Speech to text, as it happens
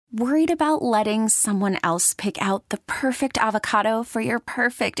Worried about letting someone else pick out the perfect avocado for your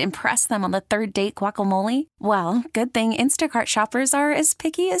perfect impress them on the third date guacamole? Well, good thing Instacart shoppers are as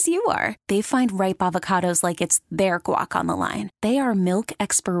picky as you are. They find ripe avocados like it's their guac on the line. They are milk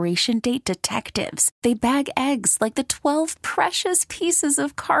expiration date detectives. They bag eggs like the 12 precious pieces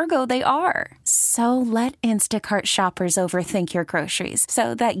of cargo they are. So let Instacart shoppers overthink your groceries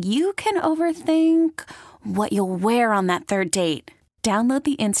so that you can overthink what you'll wear on that third date. Download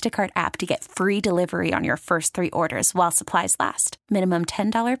the Instacart app to get free delivery on your first 3 orders while supplies last. Minimum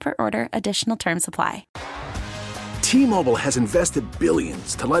 $10 per order. Additional terms apply. T-Mobile has invested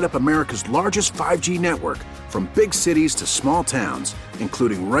billions to light up America's largest 5G network, from big cities to small towns,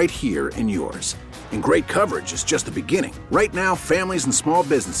 including right here in yours. And great coverage is just the beginning. Right now, families and small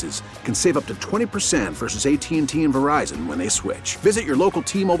businesses can save up to 20% versus AT&T and Verizon when they switch. Visit your local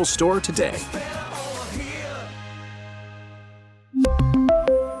T-Mobile store today.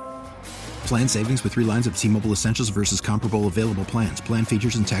 Plan savings with 3 lines of T-Mobile Essentials versus comparable available plans. Plan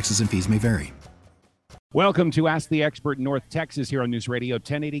features and taxes and fees may vary. Welcome to Ask the Expert in North Texas here on News Radio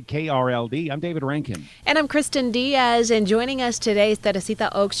 1080 KRLD. I'm David Rankin. And I'm Kristen Diaz. And joining us today is Teresita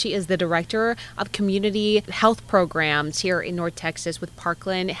Oaks. She is the Director of Community Health Programs here in North Texas with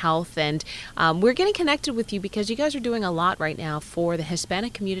Parkland Health. And we're getting connected with you because you guys are doing a lot right now for the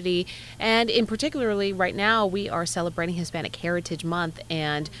Hispanic community. And in particularly right now, we are celebrating Hispanic Heritage Month.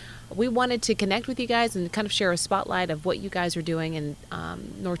 And we wanted to connect with you guys and kind of share a spotlight of what you guys are doing in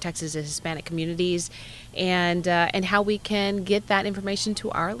North Texas Hispanic communities and how we can get that information to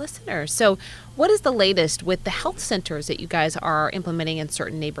our listeners. So what is the latest with the health centers that you guys are implementing in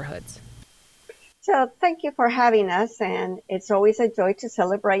certain neighborhoods? So thank you for having us, and it's always a joy to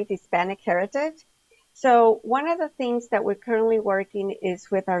celebrate Hispanic heritage. So one of the things that we're currently working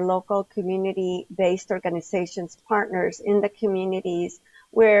is with our local community-based organizations, partners in the communities,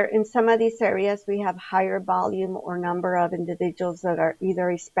 where in some of these areas we have higher volume or number of individuals that are either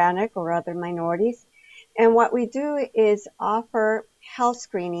Hispanic or other minorities. And what we do is offer health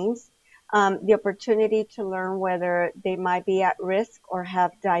screenings, the opportunity to learn whether they might be at risk or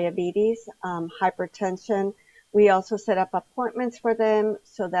have diabetes, hypertension. We also set up appointments for them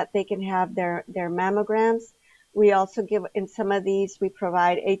so that they can have their mammograms. We also give, in some of these, we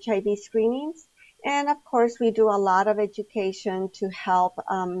provide HIV screenings. And of course, we do a lot of education to help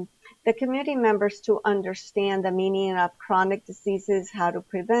the community members to understand the meaning of chronic diseases, how to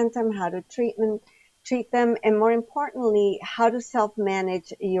prevent them, how to treat them, and more importantly, how to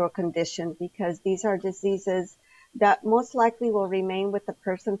self-manage your condition, because these are diseases that most likely will remain with the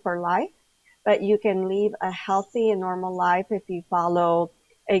person for life, but you can live a healthy and normal life if you follow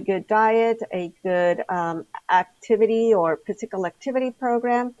a good diet, a good activity or physical activity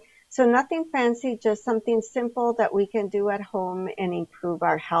program. So nothing fancy, just something simple that we can do at home and improve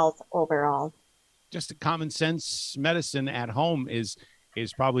our health overall. Just a common sense medicine at home is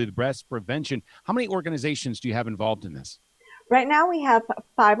probably the best prevention. How many organizations do you have involved in this? Right now we have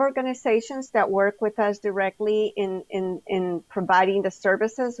 5 organizations that work with us directly in providing the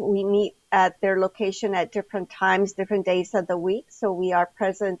services. We meet at their location at different times, different days of the week. So we are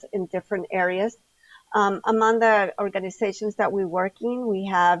present in different areas. Among the organizations that we work in, we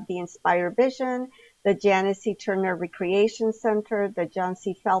have the Inspire Vision, the Janice C. Turner Recreation Center, the John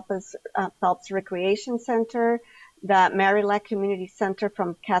C. Phelps Recreation Center, the Maryland Community Center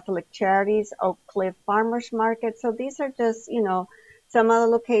from Catholic Charities, Oak Cliff Farmers Market. So these are just, some of the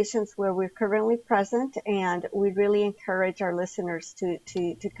locations where we're currently present, and we really encourage our listeners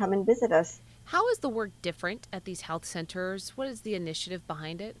to come and visit us. How is the work different at these health centers? What is the initiative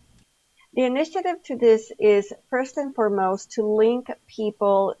behind it? The initiative to this is first and foremost to link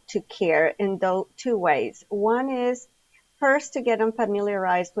people to care in 2 ways. One is first to get them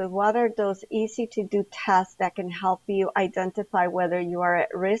familiarized with what are those easy to do tests that can help you identify whether you are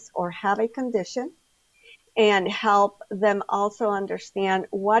at risk or have a condition, and help them also understand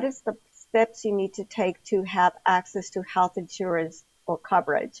what is the steps you need to take to have access to health insurance or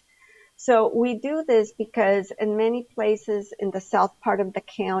coverage. So we do this because in many places in the south part of the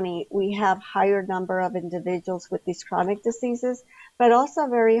county, we have higher number of individuals with these chronic diseases, but also a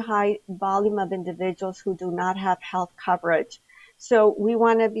very high volume of individuals who do not have health coverage. So we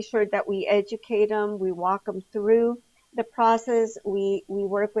want to be sure that we educate them, we walk them through the process. We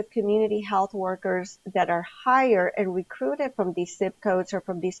work with community health workers that are hired and recruited from these zip codes or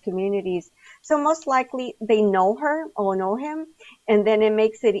from these communities. So most likely they know her or know him, and then it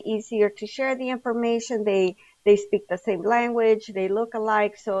makes it easier to share the information. They speak the same language, they look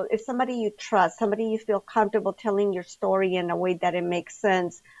alike. So it's somebody you trust, somebody you feel comfortable telling your story in a way that it makes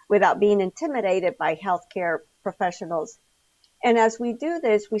sense without being intimidated by healthcare professionals. And as we do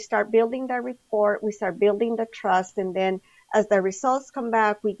this, we start building the report, we start building the trust, and then as the results come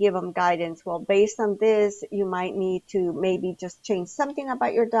back, we give them guidance. Well, based on this, you might need to maybe just change something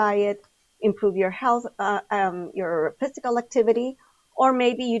about your diet, improve your health, your physical activity, or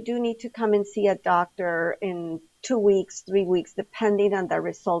maybe you do need to come and see a doctor in 2 weeks, 3 weeks, depending on the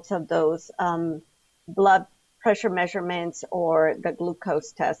results of those blood pressure measurements or the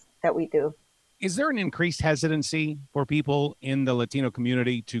glucose test that we do. Is there an increased hesitancy for people in the Latino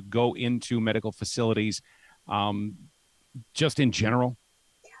community to go into medical facilities, just in general?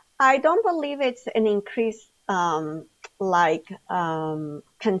 I don't believe it's an increased concern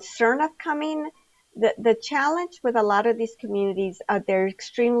of coming. The challenge with a lot of these communities, they're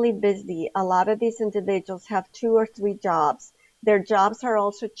extremely busy. A lot of these individuals have 2 or 3 jobs. Their jobs are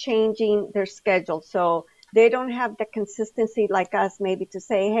also changing their schedule. So they don't have the consistency like us, maybe to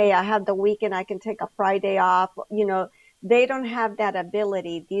say, hey, I have the weekend, I can take a Friday off. They don't have that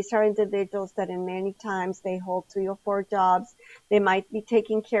ability. These are individuals that in many times they hold 3 or 4 jobs. They might be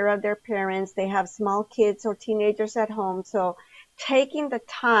taking care of their parents. They have small kids or teenagers at home. So taking the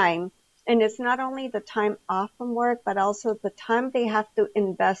time, and it's not only the time off from work, but also the time they have to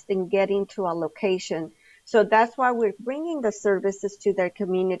invest in getting to a location. So that's why we're bringing the services to their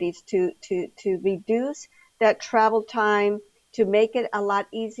communities to reduce that travel time, to make it a lot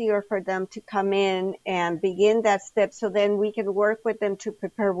easier for them to come in and begin that step. So then we can work with them to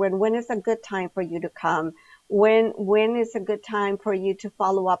prepare when is a good time for you to come. When is a good time for you to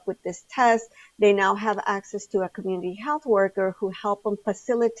follow up with this test? They now have access to a community health worker who help them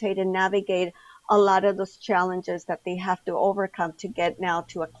facilitate and navigate a lot of those challenges that they have to overcome to get now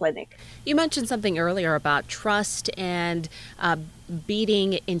to a clinic. You mentioned something earlier about trust and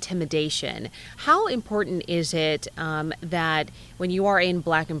beating intimidation. How important is it that when you are in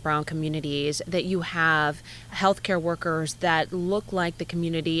Black and Brown communities that you have healthcare workers that look like the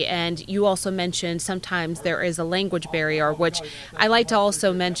community? And you also mentioned sometimes there is a language barrier, which I like to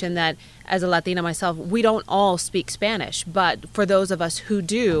also mention that as a Latina myself, we don't all speak Spanish, but for those of us who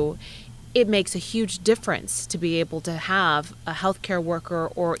do, it makes a huge difference to be able to have a healthcare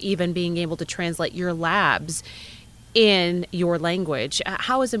worker or even being able to translate your labs in your language.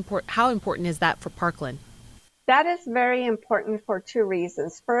 How important is that for Parkland? That is very important for 2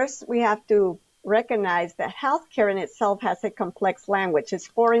 reasons. First, we have to recognize that healthcare in itself has a complex language. It's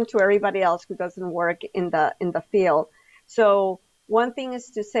foreign to everybody else who doesn't work in the field. So one thing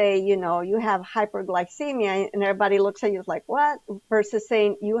is to say, you have hyperglycemia and everybody looks at you like, what? Versus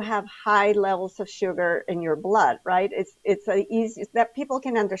saying you have high levels of sugar in your blood, right? It's easy that people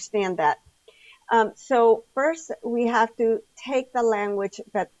can understand that. So first we have to take the language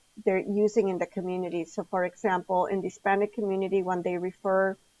that they're using in the community. So for example, in the Hispanic community, when they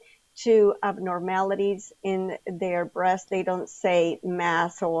refer to abnormalities in their breast, they don't say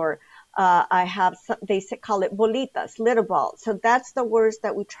mass or they call it bolitas, little balls. So that's the words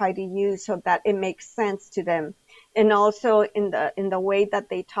that we try to use so that it makes sense to them. And also in the way that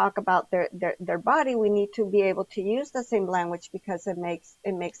they talk about their body, we need to be able to use the same language because it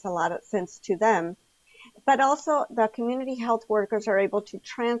makes a lot of sense to them. But also the community health workers are able to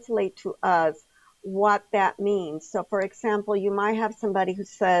translate to us what that means. So for example, you might have somebody who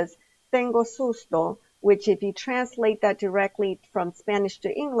says, tengo susto, which if you translate that directly from Spanish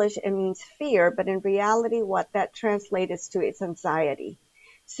to English, it means fear. But in reality, what that translates to is anxiety.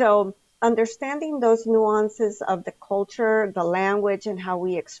 So understanding those nuances of the culture, the language, and how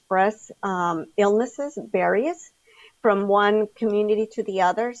we express illnesses varies from one community to the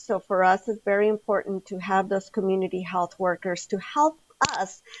other. So for us, it's very important to have those community health workers to help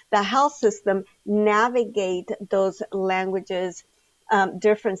us, the health system, navigate those languages,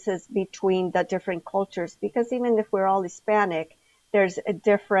 differences between the different cultures. Because even if we're all Hispanic, there's a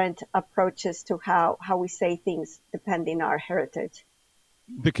different approaches to how we say things depending on our heritage.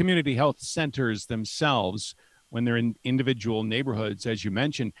 The community health centers themselves, when they're in individual neighborhoods, as you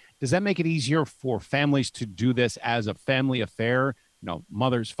mentioned, does that make it easier for families to do this as a family affair?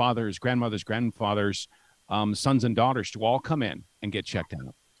 Mothers, fathers, grandmothers, grandfathers, sons and daughters to all come in and get checked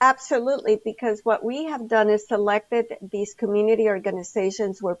out. Absolutely, because what we have done is selected these community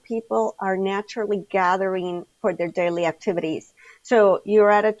organizations where people are naturally gathering for their daily activities. So you're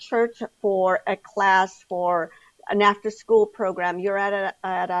at a church for a class, for an after-school program. You're at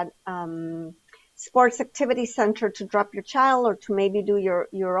a sports activity center to drop your child or to maybe do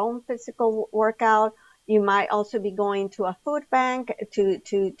your own physical workout. You might also be going to a food bank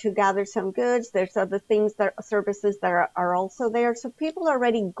to gather some goods. There's other things services that are also there. So people are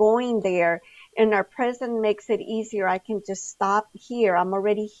already going there And our presence makes it easier. I can just stop here. I'm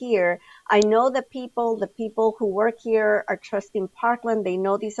already here. I know the people who work here are trusting Parkland. They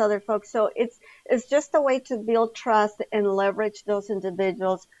know these other folks. So it's just a way to build trust and leverage those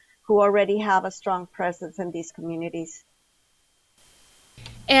individuals who already have a strong presence in these communities.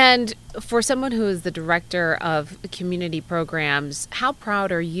 And for someone who is the director of community programs, how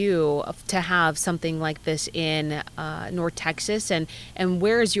proud are you to have something like this in North Texas? And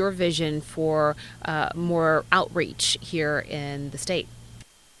where is your vision for more outreach here in the state?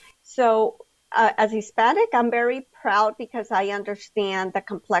 So as Hispanic, I'm very proud because I understand the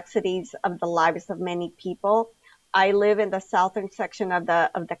complexities of the lives of many people. I live in the southern section of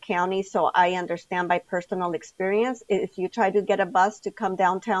the county, so I understand by personal experience. If you try to get a bus to come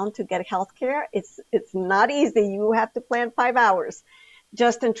downtown to get health care, it's not easy. You have to plan 5 hours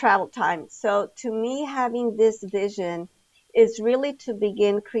just in travel time. So to me, having this vision is really to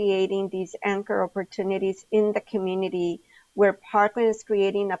begin creating these anchor opportunities in the community where Parkland is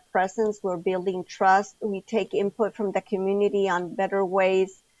creating a presence. We're building trust. We take input from the community on better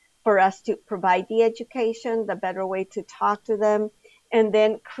ways for us to provide the education, the better way to talk to them, and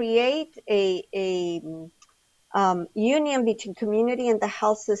then create a union between community and the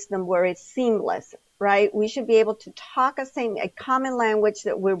health system where it's seamless, right? We should be able to talk a common language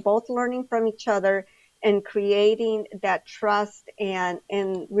that we're both learning from each other and creating that trust and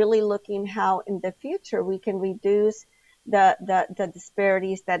really looking how in the future we can reduce the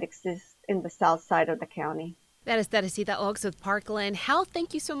disparities that exist in the south side of the county. That is Teresita Oaks with Parkland Health.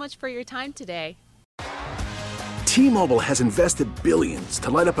 Thank you so much for your time today. T-Mobile has invested billions to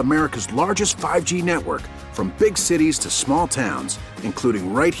light up America's largest 5G network, from big cities to small towns,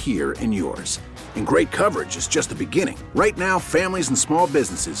 including right here in yours. And great coverage is just the beginning. Right now, families and small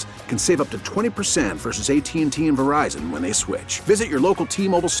businesses can save up to 20% versus AT&T and Verizon when they switch. Visit your local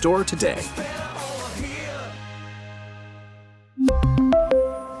T-Mobile store today.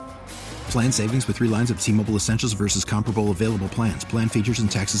 Plan savings with 3 lines of T-Mobile Essentials versus comparable available plans. Plan features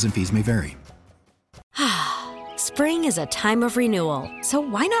and taxes and fees may vary. Spring is a time of renewal, so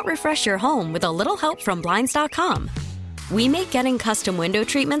why not refresh your home with a little help from Blinds.com? We make getting custom window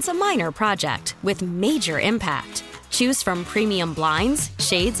treatments a minor project with major impact. Choose from premium blinds,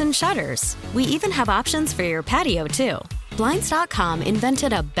 shades, and shutters. We even have options for your patio, too. Blinds.com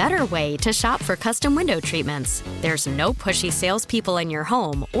invented a better way to shop for custom window treatments. There's no pushy salespeople in your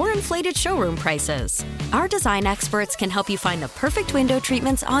home or inflated showroom prices. Our design experts can help you find the perfect window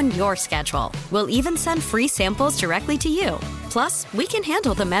treatments on your schedule. We'll even send free samples directly to you. Plus, we can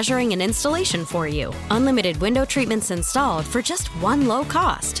handle the measuring and installation for you. Unlimited window treatments installed for just one low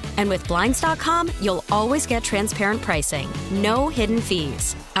cost. And with Blinds.com, you'll always get transparent pricing. No hidden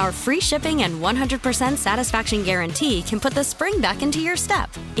fees. Our free shipping and 100% satisfaction guarantee can put the spring back into your step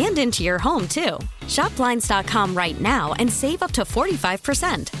and into your home, too. Shop Blinds.com right now and save up to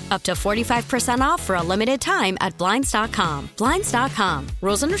 45%. Up to 45% off for a limited time at Blinds.com. Blinds.com.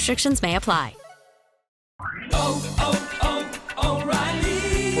 Rules and restrictions may apply.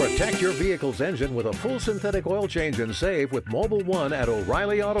 O'Reilly. Protect your vehicle's engine with a full synthetic oil change and save with Mobile One at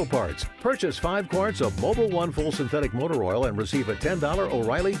O'Reilly Auto Parts. Purchase 5 quarts of Mobile One full synthetic motor oil and receive a $10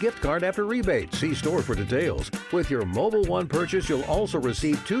 O'Reilly gift card after rebate. See store for details. With your Mobile One purchase, you'll also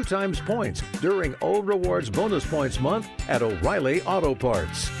receive 2 times points during O Rewards Bonus Points Month at O'Reilly Auto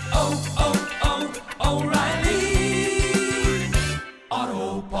Parts. O'Reilly.